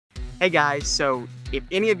Hey guys, so if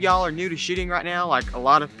any of y'all are new to shooting right now, like a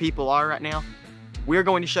lot of people are right now, we're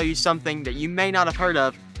going to show you something that you may not have heard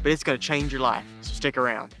of, but it's going to change your life, so stick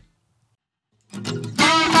around.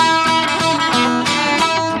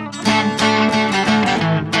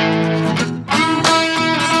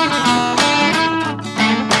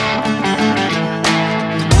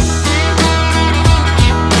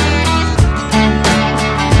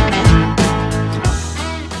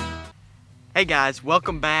 Hey guys,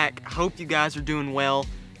 welcome back. Hope you guys are doing well.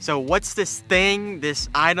 So what's this thing, this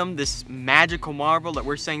item, this magical marvel that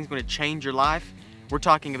we're saying is going to change your life? We're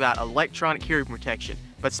talking about electronic hearing protection,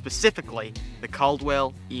 but specifically the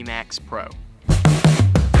Caldwell EMAX Pro.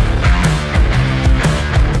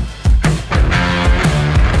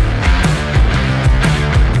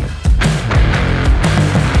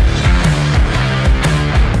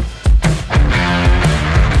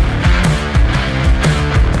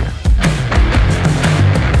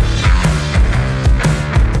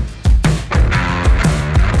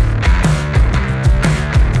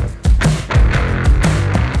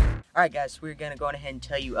 Alright guys, we're going to go ahead and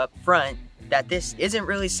tell you up front that this isn't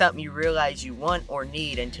really something you realize you want or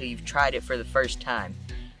need until you've tried it for the first time.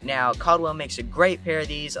 Now, Caldwell makes a great pair of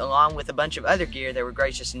these along with a bunch of other gear they were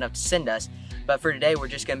gracious enough to send us, but for today we're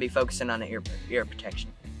just going to be focusing on the ear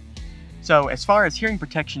protection. So as far as hearing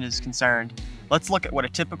protection is concerned, let's look at what a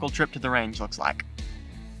typical trip to the range looks like.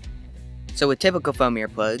 So with typical foam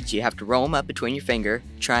earplugs, you have to roll them up between your finger,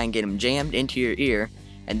 try and get them jammed into your ear,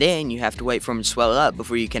 and then you have to wait for them to swell up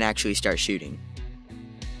before you can actually start shooting.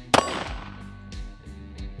 To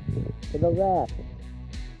the left.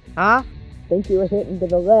 Huh? Think you were hitting to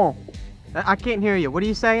the left. I can't hear you. What are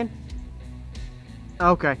you saying?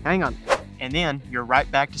 Okay, hang on. And then you're right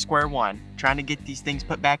back to square one, trying to get these things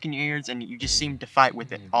put back in your ears, and you just seem to fight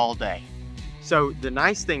with it all day. So the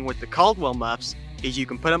nice thing with the Caldwell muffs is you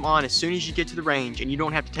can put them on as soon as you get to the range, and you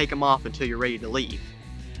don't have to take them off until you're ready to leave.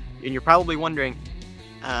 And you're probably wondering,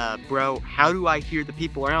 bro, how do I hear the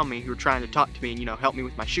people around me who are trying to talk to me and, help me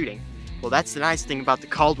with my shooting? Well, that's the nice thing about the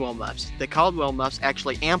Caldwell muffs. The Caldwell muffs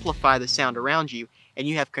actually amplify the sound around you, and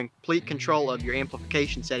you have complete control of your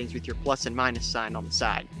amplification settings with your plus and minus sign on the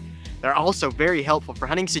side. They're also very helpful for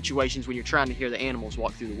hunting situations when you're trying to hear the animals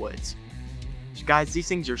walk through the woods. So guys, these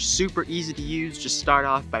things are super easy to use. Just start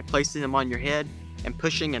off by placing them on your head and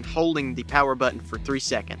pushing and holding the power button for 3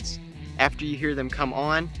 seconds. After you hear them come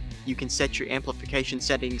on, you can set your amplification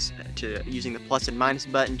settings to using the plus and minus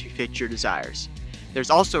button to fit your desires.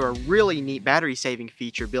 There's also a really neat battery saving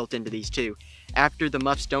feature built into these too. After the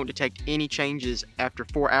muffs don't detect any changes, after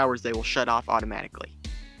 4 hours they will shut off automatically.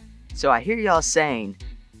 So I hear y'all saying,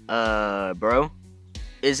 bro,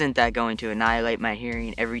 isn't that going to annihilate my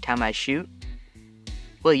hearing every time I shoot?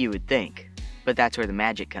 Well, you would think, but that's where the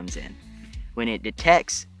magic comes in. When it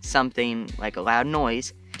detects something like a loud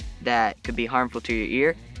noise that could be harmful to your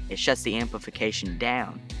ear, it shuts the amplification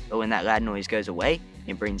down. But when that loud noise goes away,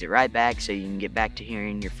 it brings it right back so you can get back to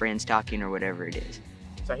hearing your friends talking or whatever it is.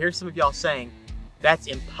 So I hear some of y'all saying, that's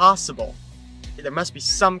impossible. There must be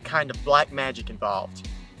some kind of black magic involved.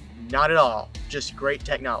 Not at all, just great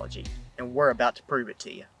technology. And we're about to prove it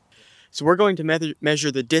to you. So we're going to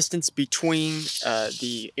measure the distance between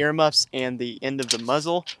the earmuffs and the end of the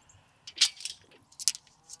muzzle,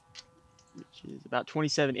 which is about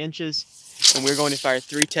 27 inches. And we're going to fire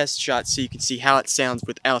 3 test shots so you can see how it sounds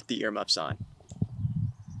without the earmuffs on.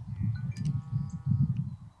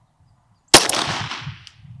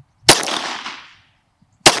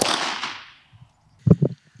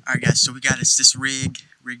 Alright guys, so we got this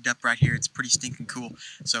rigged up right here. It's pretty stinking cool.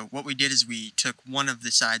 So what we did is we took one of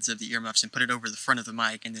the sides of the earmuffs and put it over the front of the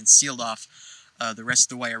mic and then sealed off the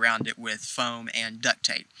rest of the way around it with foam and duct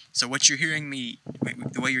tape. So what you're hearing me,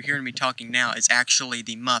 the way you're hearing me talking now is actually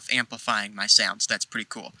the muff amplifying my sound, so that's pretty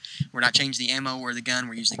cool. We're not changing the ammo or the gun,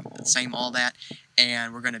 we're using the same all that,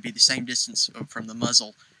 and we're going to be the same distance from the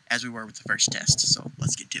muzzle as we were with the first test, so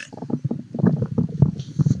let's get to it.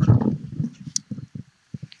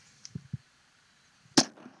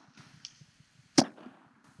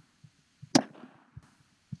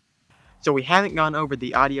 So we haven't gone over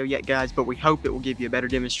the audio yet, guys, but we hope it will give you a better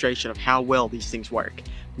demonstration of how well these things work.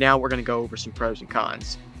 Now we're going to go over some pros and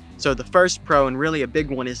cons. So the first pro, and really a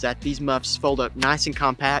big one, is that these muffs fold up nice and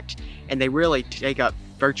compact, and they really take up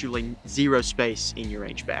virtually zero space in your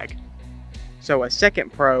range bag. So a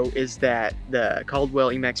second pro is that the Caldwell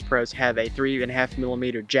EMAX Pros have a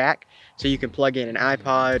 3.5mm jack, so you can plug in an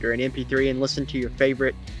iPod or an MP3 and listen to your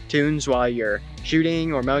favorite tunes while you're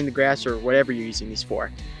shooting or mowing the grass or whatever you're using these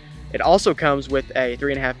for. It also comes with a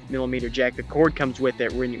 3.5mm jack. The cord comes with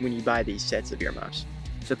it when you buy these sets of earmuffs.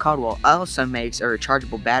 So Caldwell also makes a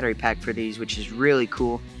rechargeable battery pack for these, which is really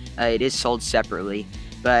cool. It is sold separately,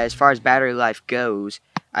 but as far as battery life goes,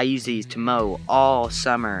 I use these to mow all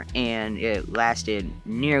summer, and it lasted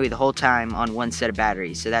nearly the whole time on one set of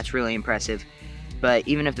batteries, so that's really impressive. But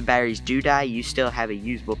even if the batteries do die, you still have a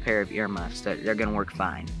usable pair of earmuffs that they're going to work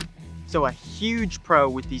fine. So a huge pro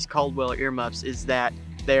with these Caldwell earmuffs is that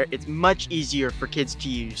it's much easier for kids to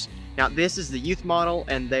use. Now this is the youth model,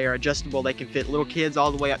 and they are adjustable. They can fit little kids all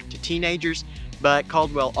the way up to teenagers, but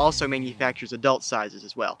Caldwell also manufactures adult sizes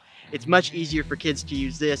as well. It's much easier for kids to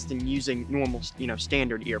use this than using normal,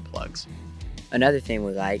 standard earplugs. Another thing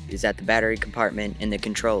we like is that the battery compartment and the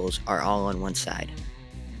controls are all on one side.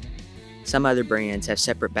 Some other brands have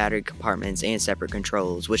separate battery compartments and separate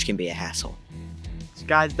controls, which can be a hassle. So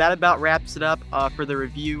guys, that about wraps it up for the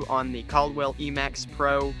review on the Caldwell eMax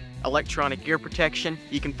Pro electronic ear protection.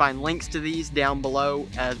 You can find links to these down below,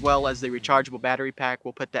 as well as the rechargeable battery pack.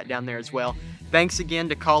 We'll put that down there as well. Thanks again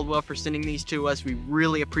to Caldwell for sending these to us. We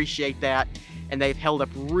really appreciate that, and they've held up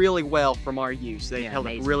really well from our use. They've held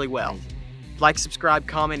up really well. Like, subscribe,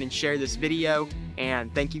 comment, and share this video,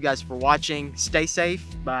 and thank you guys for watching. Stay safe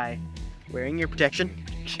by wearing your protection,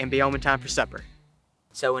 and be home in time for supper.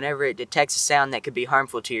 So whenever it detects a sound that could be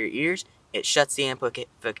harmful to your ears, it shuts the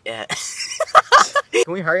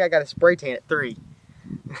Can we hurry? I got a spray tan at 3.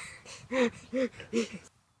 I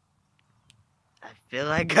feel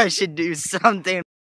like I should do something.